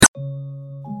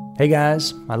Hey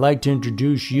guys, I'd like to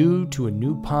introduce you to a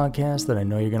new podcast that I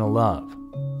know you're going to love.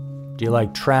 Do you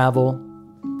like travel?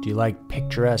 Do you like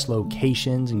picturesque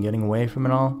locations and getting away from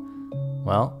it all?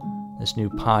 Well, this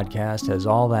new podcast has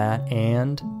all that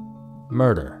and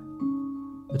murder.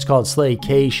 It's called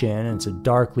Slaycation, and it's a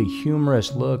darkly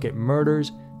humorous look at murders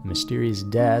and mysterious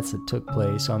deaths that took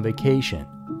place on vacation.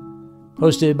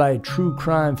 Hosted by a true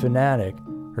crime fanatic,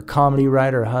 her comedy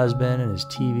writer husband, and his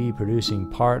TV producing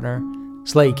partner,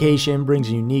 Slaycation brings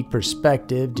a unique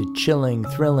perspective to chilling,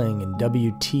 thrilling, and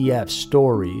WTF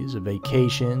stories of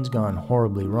vacations gone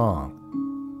horribly wrong.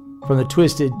 From the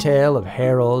twisted tale of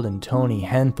Harold and Tony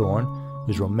Henthorne,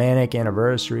 whose romantic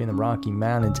anniversary in the Rocky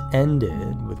Mountains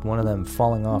ended with one of them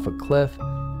falling off a cliff,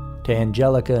 to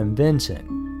Angelica and Vincent,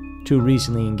 two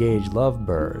recently engaged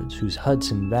lovebirds whose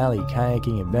Hudson Valley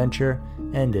kayaking adventure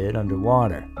ended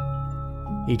underwater.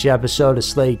 Each episode of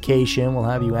Slaycation will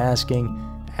have you asking,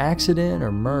 accident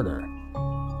or murder?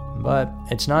 But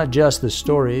it's not just the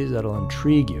stories that'll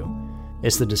intrigue you.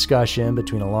 It's the discussion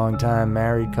between a longtime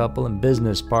married couple and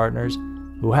business partners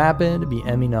who happen to be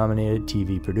Emmy-nominated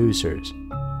TV producers.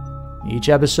 Each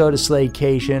episode of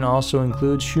Slaycation also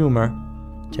includes humor,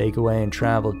 takeaway and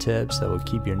travel tips that will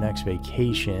keep your next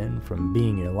vacation from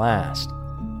being your last.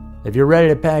 If you're ready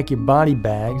to pack your body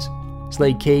bags,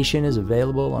 Slaycation is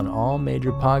available on all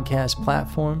major podcast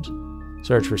platforms.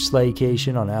 Search for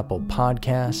Slaycation on Apple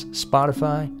Podcasts,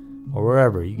 Spotify, or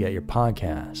wherever you get your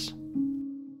podcasts.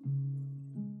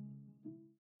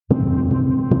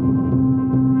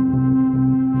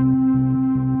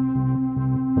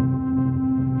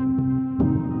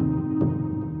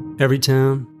 Every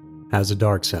town has a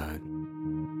dark side.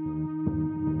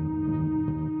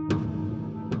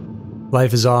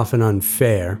 Life is often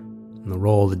unfair, and the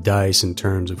roll of the dice in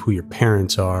terms of who your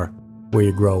parents are, where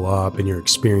you grow up, and your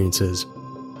experiences.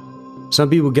 Some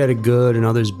people get it good and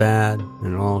others bad,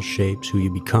 and it all shapes who you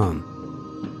become.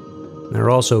 There are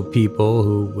also people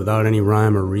who, without any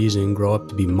rhyme or reason, grow up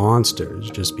to be monsters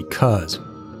just because.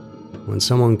 When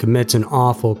someone commits an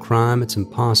awful crime, it's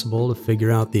impossible to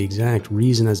figure out the exact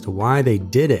reason as to why they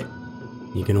did it.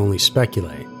 You can only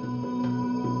speculate.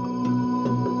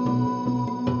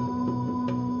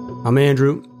 I'm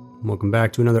Andrew. Welcome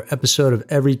back to another episode of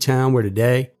Every Town, where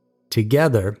today,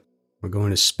 together, we're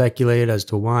going to speculate as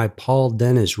to why Paul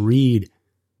Dennis Reid,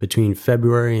 between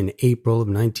February and April of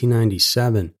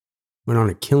 1997, went on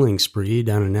a killing spree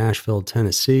down in Nashville,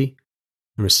 Tennessee,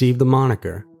 and received the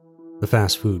moniker, the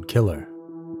fast food killer.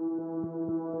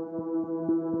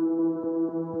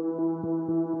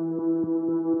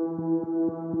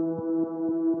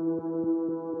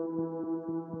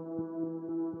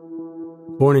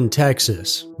 Born in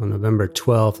Texas on November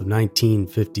 12th of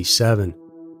 1957,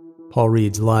 Paul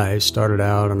Reid's life started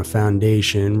out on a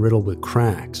foundation riddled with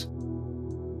cracks.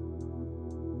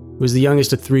 He was the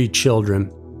youngest of three children.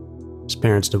 His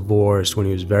parents divorced when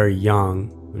he was very young,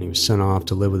 when he was sent off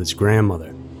to live with his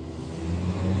grandmother.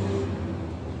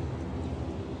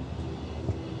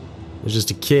 As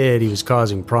just a kid, he was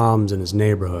causing problems in his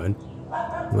neighborhood.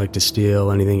 He liked to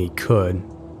steal anything he could.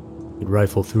 He'd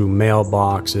rifle through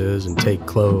mailboxes and take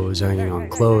clothes hanging on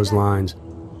clotheslines.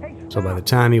 So by the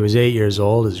time he was 8 years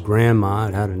old, his grandma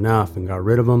had had enough and got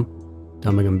rid of him,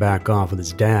 dumping him back off with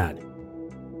his dad.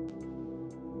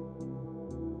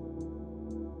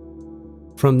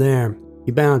 From there,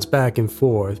 he bounced back and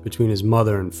forth between his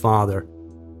mother and father,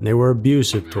 and they were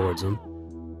abusive towards him.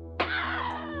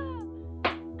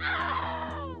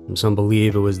 And some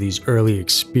believe it was these early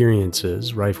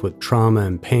experiences, rife with trauma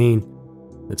and pain,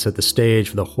 that set the stage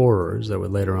for the horrors that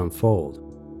would later unfold.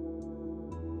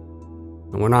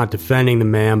 And we're not defending the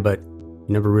man, but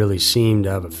he never really seemed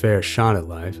to have a fair shot at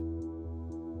life.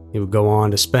 He would go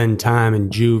on to spend time in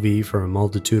juvie for a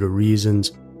multitude of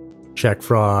reasons: check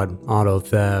fraud, auto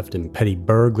theft, and petty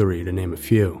burglary, to name a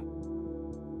few.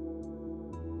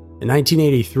 In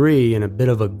 1983, in a bit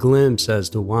of a glimpse as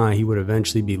to why he would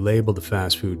eventually be labeled the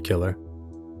fast food killer,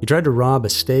 he tried to rob a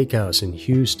steakhouse in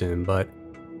Houston, but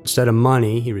instead of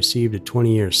money, he received a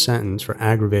 20-year sentence for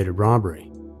aggravated robbery.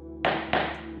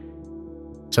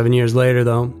 7 years later,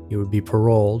 though, he would be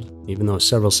paroled, even though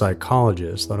several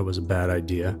psychologists thought it was a bad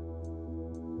idea.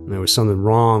 And there was something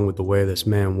wrong with the way this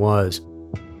man was.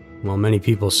 While many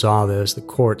people saw this, the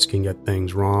courts can get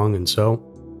things wrong, and so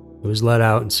he was let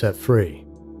out and set free.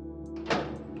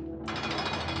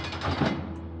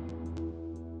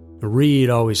 Reid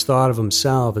always thought of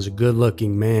himself as a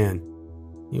good-looking man.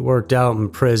 He worked out in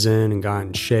prison and got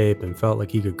in shape and felt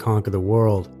like he could conquer the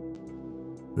world.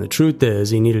 And the truth is,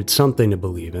 he needed something to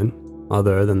believe in,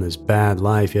 other than this bad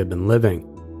life he had been living.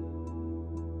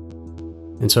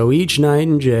 And so each night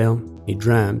in jail, he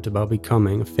dreamt about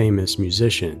becoming a famous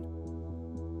musician.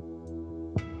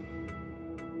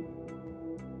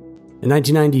 In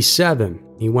 1997,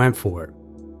 he went for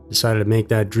it, decided to make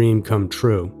that dream come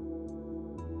true.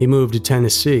 He moved to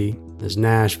Tennessee, as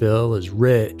Nashville is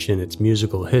rich in its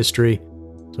musical history,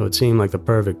 so it seemed like the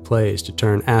perfect place to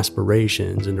turn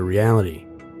aspirations into reality.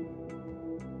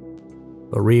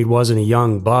 But Reid wasn't a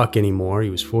young buck anymore. He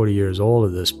was 40 years old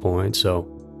at this point,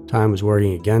 so time was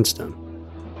working against him.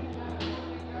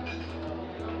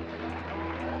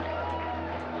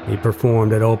 He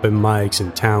performed at open mics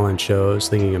and talent shows,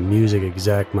 thinking a music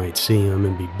exec might see him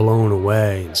and be blown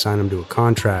away and sign him to a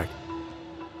contract.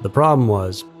 The problem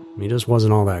was, he just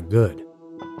wasn't all that good.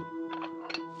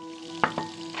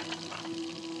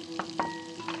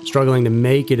 Struggling to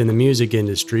make it in the music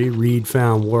industry, Reid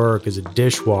found work as a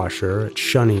dishwasher at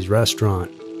Shunny's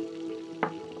restaurant.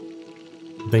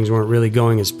 Things weren't really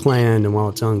going as planned, and while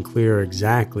it's unclear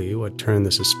exactly what turned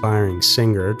this aspiring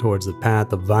singer towards the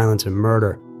path of violence and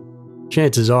murder,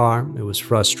 chances are it was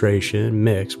frustration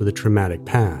mixed with a traumatic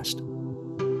past.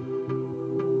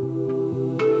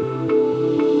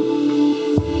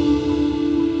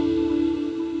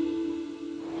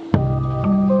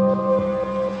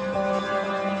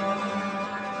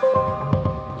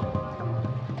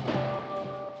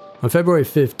 On February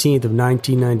 15th of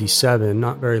 1997,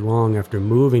 not very long after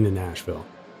moving to Nashville,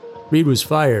 Reid was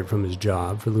fired from his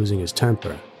job for losing his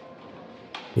temper.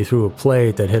 He threw a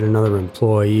plate that hit another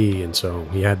employee, and so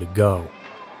he had to go.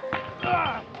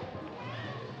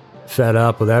 Fed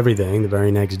up with everything, the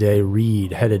very next day,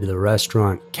 Reid headed to the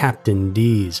restaurant Captain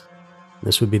D's.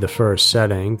 This would be the first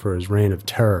setting for his reign of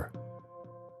terror.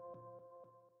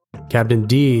 Captain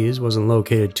D's wasn't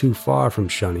located too far from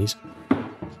Shunny's.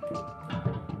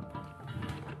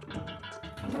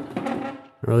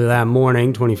 Early that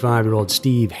morning, 25-year-old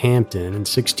Steve Hampton and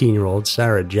 16-year-old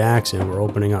Sarah Jackson were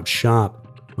opening up shop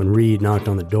when Reid knocked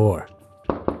on the door.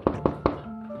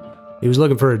 He was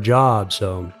looking for a job,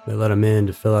 so they let him in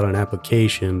to fill out an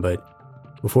application, but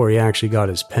before he actually got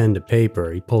his pen to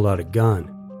paper, he pulled out a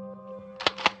gun.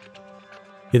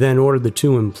 He then ordered the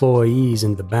two employees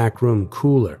into the back room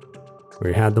cooler,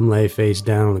 where he had them lay face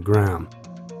down on the ground.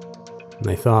 And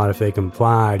they thought if they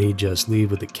complied, he'd just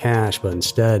leave with the cash, but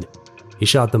instead, he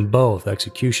shot them both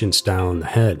execution style in the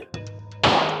head.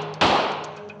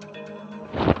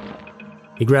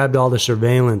 He grabbed all the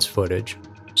surveillance footage,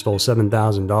 stole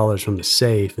 $7,000 from the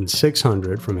safe and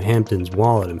 $600 from Hampton's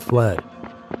wallet and fled.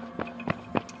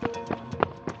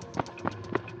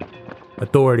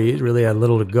 Authorities really had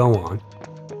little to go on.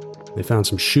 They found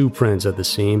some shoe prints at the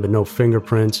scene, but no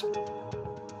fingerprints.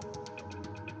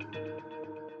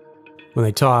 When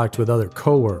they talked with other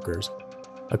co-workers,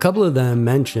 a couple of them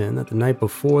mentioned that the night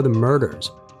before the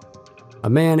murders, a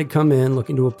man had come in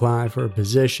looking to apply for a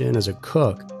position as a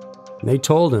cook, and they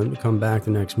told him to come back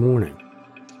the next morning.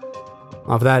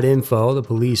 Off that info, the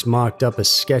police mocked up a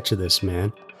sketch of this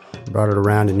man and brought it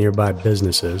around to nearby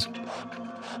businesses.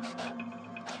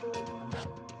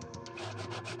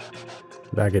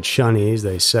 Back at Shunny's,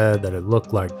 they said that it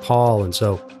looked like Paul, and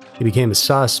so he became a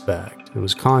suspect and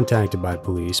was contacted by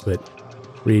police, but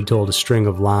Reid told a string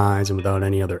of lies and without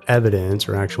any other evidence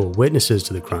or actual witnesses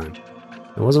to the crime.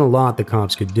 There wasn't a lot the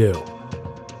cops could do.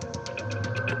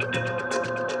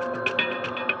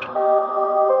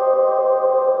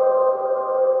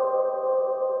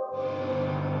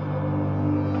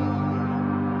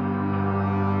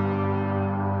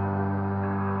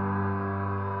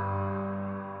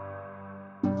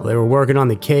 While they were working on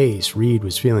the case, Reid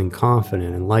was feeling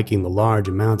confident and liking the large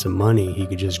amounts of money he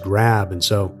could just grab, and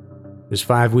so just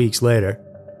 5 weeks later,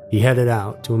 he headed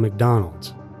out to a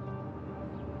McDonald's.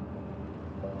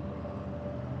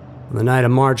 On the night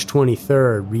of March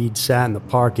 23rd, Reid sat in the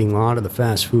parking lot of the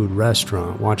fast food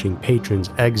restaurant watching patrons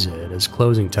exit as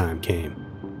closing time came.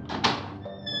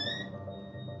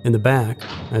 In the back,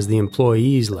 as the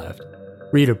employees left,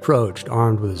 Reid approached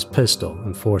armed with his pistol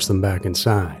and forced them back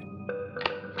inside.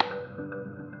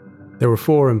 There were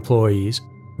 4 employees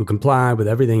who complied with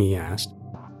everything he asked.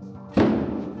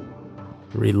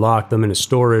 Reid locked them in a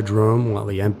storage room while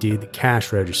he emptied the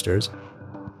cash registers.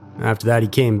 After that, he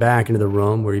came back into the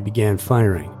room where he began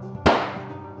firing.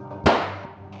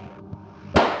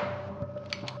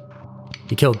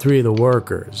 He killed 3 of the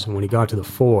workers, and when he got to the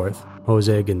 4th,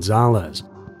 Jose Gonzalez,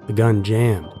 the gun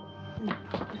jammed.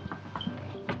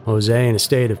 Jose, in a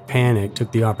state of panic,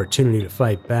 took the opportunity to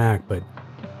fight back, but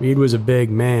Reid was a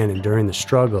big man, and during the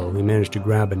struggle, he managed to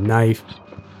grab a knife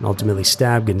and ultimately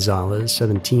stabbed Gonzalez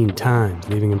 17 times,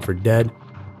 leaving him for dead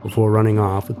before running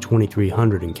off with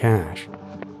 $2,300 in cash.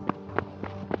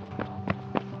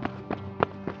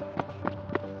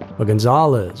 But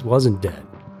Gonzalez wasn't dead.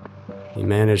 He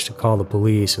managed to call the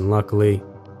police, and luckily,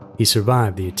 he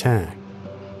survived the attack.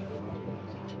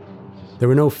 There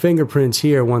were no fingerprints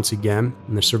here once again,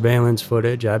 and the surveillance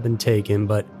footage had been taken,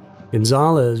 but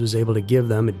Gonzalez was able to give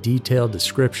them a detailed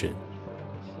description.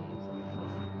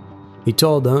 He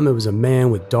told them it was a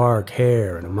man with dark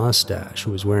hair and a mustache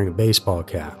who was wearing a baseball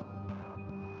cap.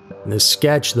 This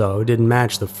sketch, though, didn't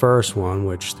match the first one,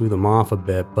 which threw them off a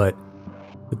bit, but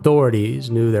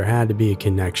authorities knew there had to be a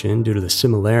connection due to the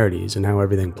similarities in how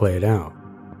everything played out.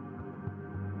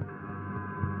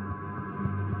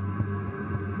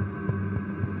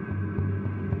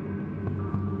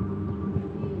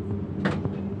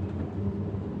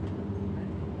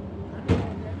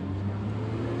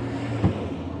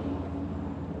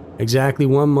 Exactly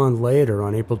 1 month later,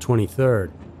 on April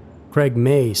 23rd, Craig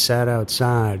May sat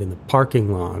outside in the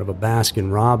parking lot of a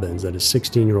Baskin-Robbins that his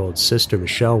 16-year-old sister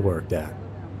Michelle worked at.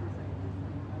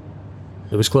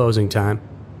 It was closing time.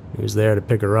 He was there to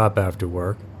pick her up after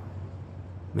work.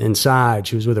 Inside,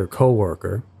 she was with her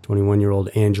coworker, 21-year-old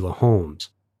Angela Holmes.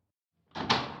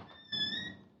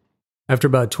 After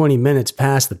about 20 minutes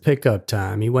past the pickup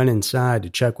time, he went inside to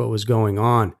check what was going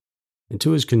on, and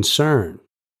to his concern,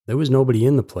 there was nobody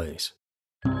in the place.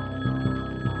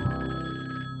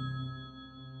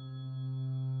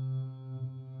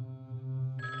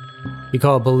 He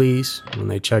called police. When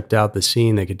they checked out the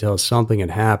scene, they could tell something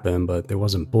had happened, but there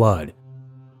wasn't blood.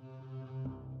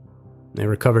 They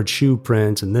recovered shoe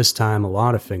prints, and this time a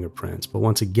lot of fingerprints, but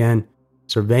once again,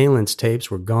 surveillance tapes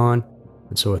were gone,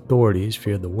 and so authorities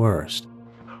feared the worst.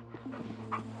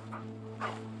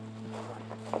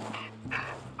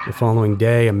 The following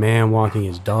day, a man walking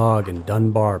his dog in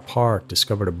Dunbar Park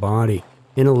discovered a body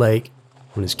in a lake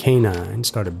when his canine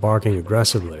started barking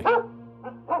aggressively.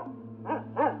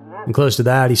 And close to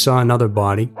that, he saw another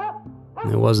body,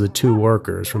 and it was the two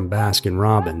workers from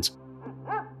Baskin-Robbins.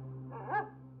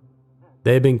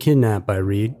 They had been kidnapped by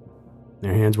Reid.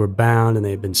 Their hands were bound, and they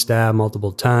had been stabbed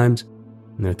multiple times,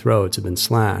 and their throats had been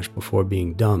slashed before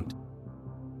being dumped.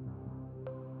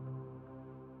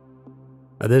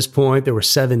 At this point, there were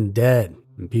 7 dead,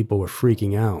 and people were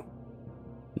freaking out.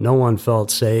 No one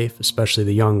felt safe, especially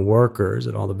the young workers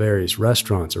at all the various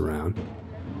restaurants around.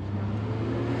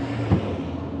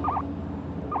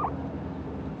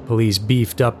 Police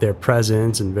beefed up their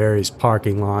presence in various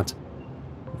parking lots.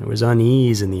 There was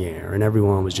unease in the air, and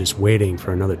everyone was just waiting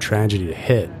for another tragedy to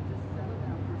hit.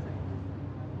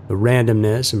 The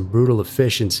randomness and brutal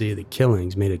efficiency of the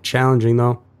killings made it challenging,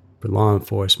 though, for law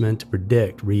enforcement to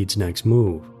predict Reid's next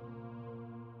move.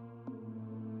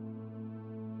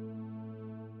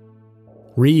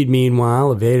 Reid,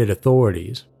 meanwhile, evaded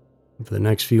authorities. For the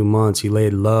next few months, he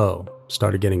laid low,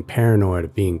 started getting paranoid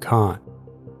of being caught.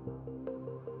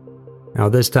 Now,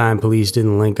 this time, police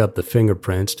didn't link up the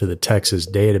fingerprints to the Texas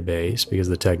database because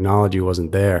the technology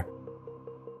wasn't there.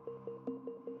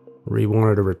 Reid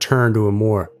wanted to return to a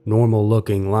more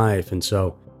normal-looking life, and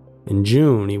so, in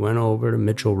June, he went over to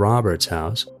Mitchell Roberts'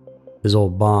 house, his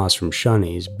old boss from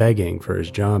Shunny's, begging for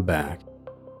his job back.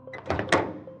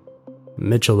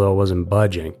 Mitchell, though, wasn't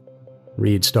budging.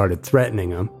 Reid started threatening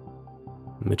him.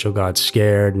 Mitchell got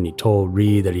scared, and he told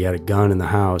Reid that he had a gun in the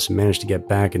house and managed to get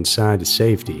back inside to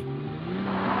safety.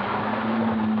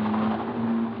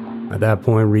 At that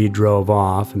point, Reid drove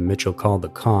off, and Mitchell called the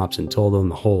cops and told them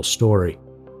the whole story.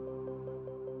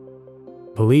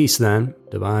 Police then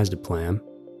devised a plan.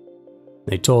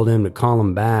 They told him to call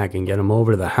him back and get him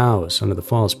over to the house under the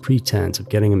false pretense of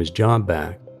getting him his job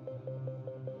back.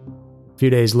 A few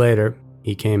days later,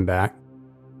 he came back.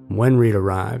 When Reid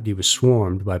arrived, he was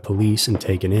swarmed by police and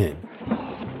taken in.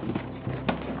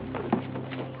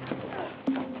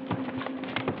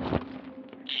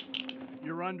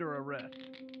 You're under arrest.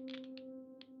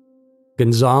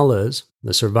 Gonzalez,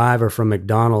 the survivor from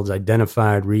McDonald's,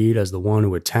 identified Reid as the one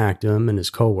who attacked him and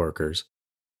his coworkers.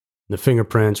 The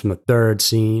fingerprints from the third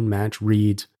scene matched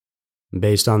Reid's, and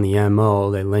based on the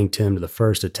MO, they linked him to the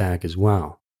first attack as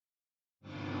well.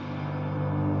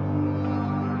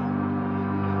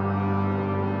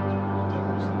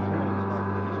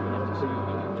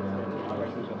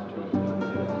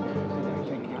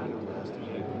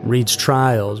 Reid's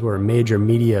trials were a major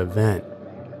media event,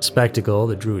 a spectacle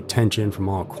that drew attention from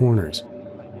all corners.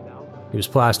 He was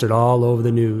plastered all over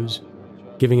the news,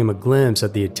 giving him a glimpse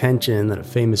at the attention that a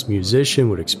famous musician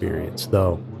would experience,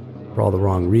 though for all the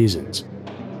wrong reasons.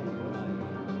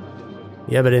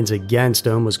 The evidence against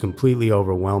him was completely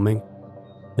overwhelming.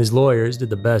 His lawyers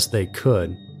did the best they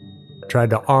could,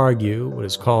 tried to argue what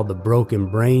is called the broken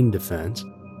brain defense,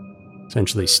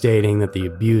 essentially stating that the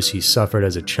abuse he suffered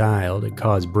as a child had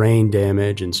caused brain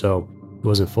damage, and so He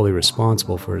wasn't fully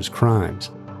responsible for his crimes.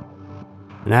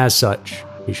 And as such,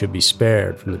 he should be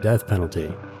spared from the death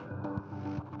penalty.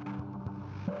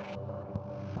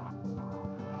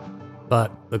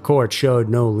 But the court showed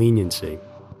no leniency.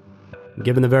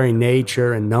 Given the very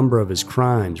nature and number of his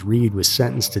crimes, Reid was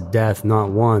sentenced to death not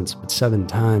once, but 7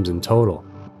 times in total,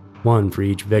 1 for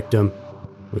each victim,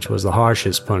 which was the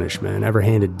harshest punishment ever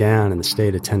handed down in the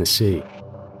state of Tennessee.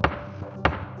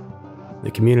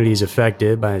 The communities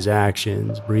affected by his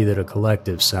actions breathed a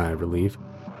collective sigh of relief,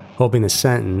 hoping the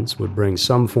sentence would bring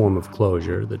some form of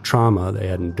closure to the trauma they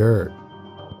had endured.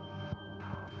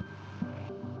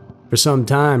 For some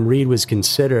time, Reid was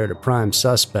considered a prime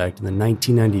suspect in the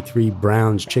 1993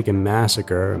 Brown's Chicken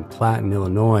Massacre in Platten,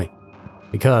 Illinois,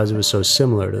 because it was so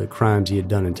similar to the crimes he had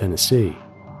done in Tennessee.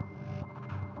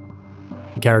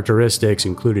 The characteristics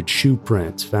included shoe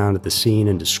prints found at the scene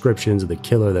and descriptions of the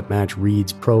killer that matched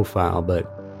Reid's profile,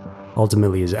 but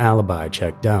ultimately his alibi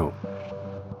checked out.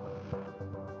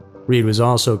 Reid was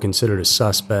also considered a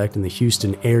suspect in the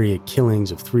Houston area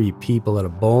killings of 3 people at a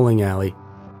bowling alley,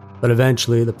 but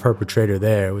eventually the perpetrator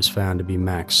there was found to be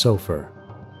Max Sofer.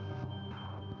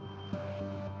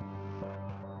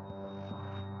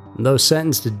 Though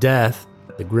sentenced to death,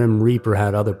 the Grim Reaper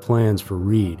had other plans for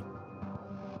Reid.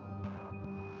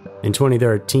 In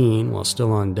 2013, while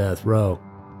still on death row,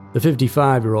 the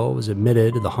 55-year-old was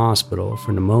admitted to the hospital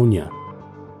for pneumonia.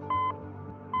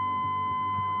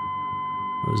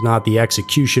 It was not the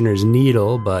executioner's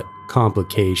needle, but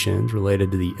complications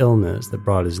related to the illness that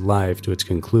brought his life to its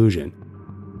conclusion.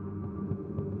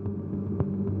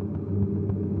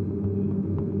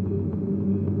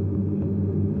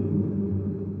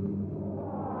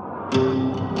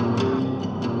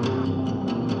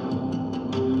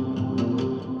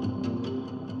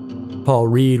 Paul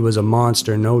Reid was a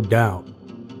monster, no doubt.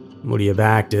 Would he have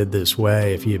acted this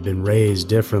way if he had been raised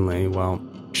differently? Well,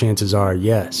 chances are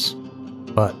yes.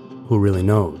 But who really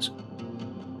knows?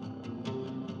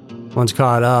 Once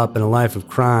caught up in a life of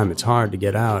crime, it's hard to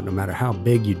get out no matter how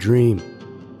big you dream.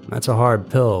 That's a hard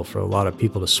pill for a lot of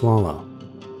people to swallow.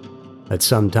 That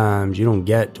sometimes you don't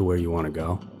get to where you want to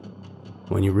go.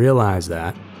 When you realize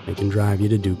that, it can drive you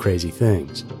to do crazy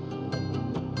things.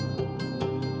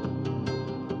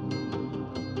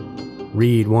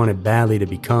 Reid wanted badly to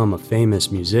become a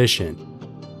famous musician.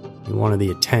 He wanted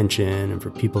the attention and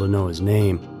for people to know his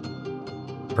name.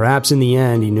 Perhaps in the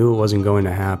end, he knew it wasn't going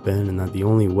to happen and that the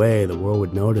only way the world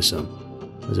would notice him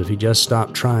was if he just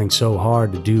stopped trying so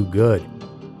hard to do good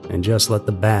and just let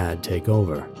the bad take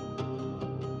over.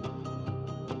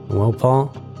 Well,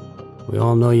 Paul, we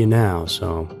all know you now,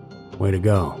 so way to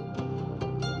go.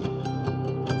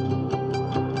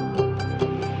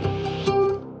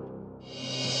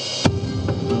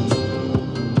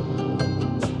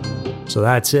 So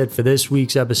that's it for this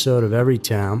week's episode of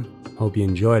Everytown. Hope you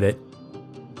enjoyed it.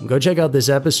 Go check out this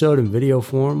episode in video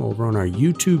form over on our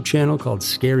YouTube channel called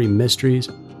Scary Mysteries.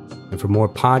 And for more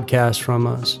podcasts from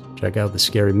us, check out the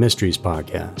Scary Mysteries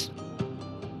podcast.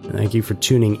 And thank you for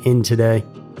tuning in today.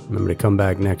 Remember to come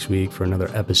back next week for another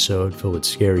episode filled with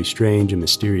scary, strange, and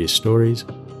mysterious stories,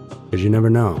 because you never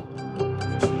know.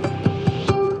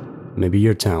 Maybe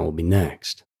your town will be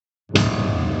next.